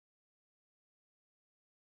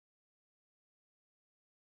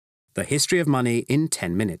The history of money in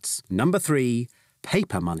 10 minutes. Number 3,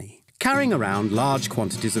 paper money. Carrying around large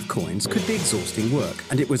quantities of coins could be exhausting work,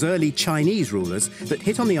 and it was early Chinese rulers that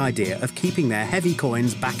hit on the idea of keeping their heavy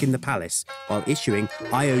coins back in the palace while issuing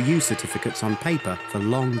IOU certificates on paper for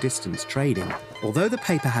long-distance trading. Although the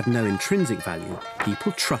paper had no intrinsic value,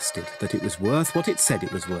 people trusted that it was worth what it said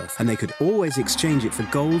it was worth, and they could always exchange it for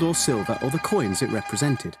gold or silver or the coins it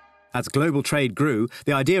represented. As global trade grew,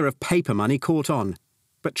 the idea of paper money caught on.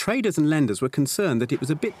 But traders and lenders were concerned that it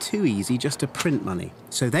was a bit too easy just to print money.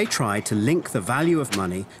 So they tried to link the value of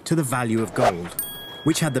money to the value of gold,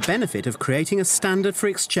 which had the benefit of creating a standard for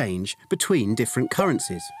exchange between different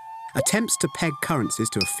currencies. Attempts to peg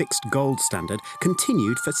currencies to a fixed gold standard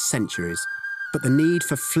continued for centuries. But the need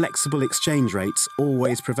for flexible exchange rates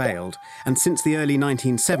always prevailed, and since the early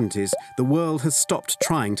 1970s, the world has stopped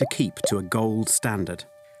trying to keep to a gold standard.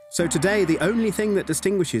 So today, the only thing that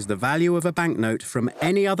distinguishes the value of a banknote from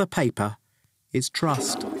any other paper is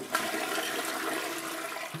trust.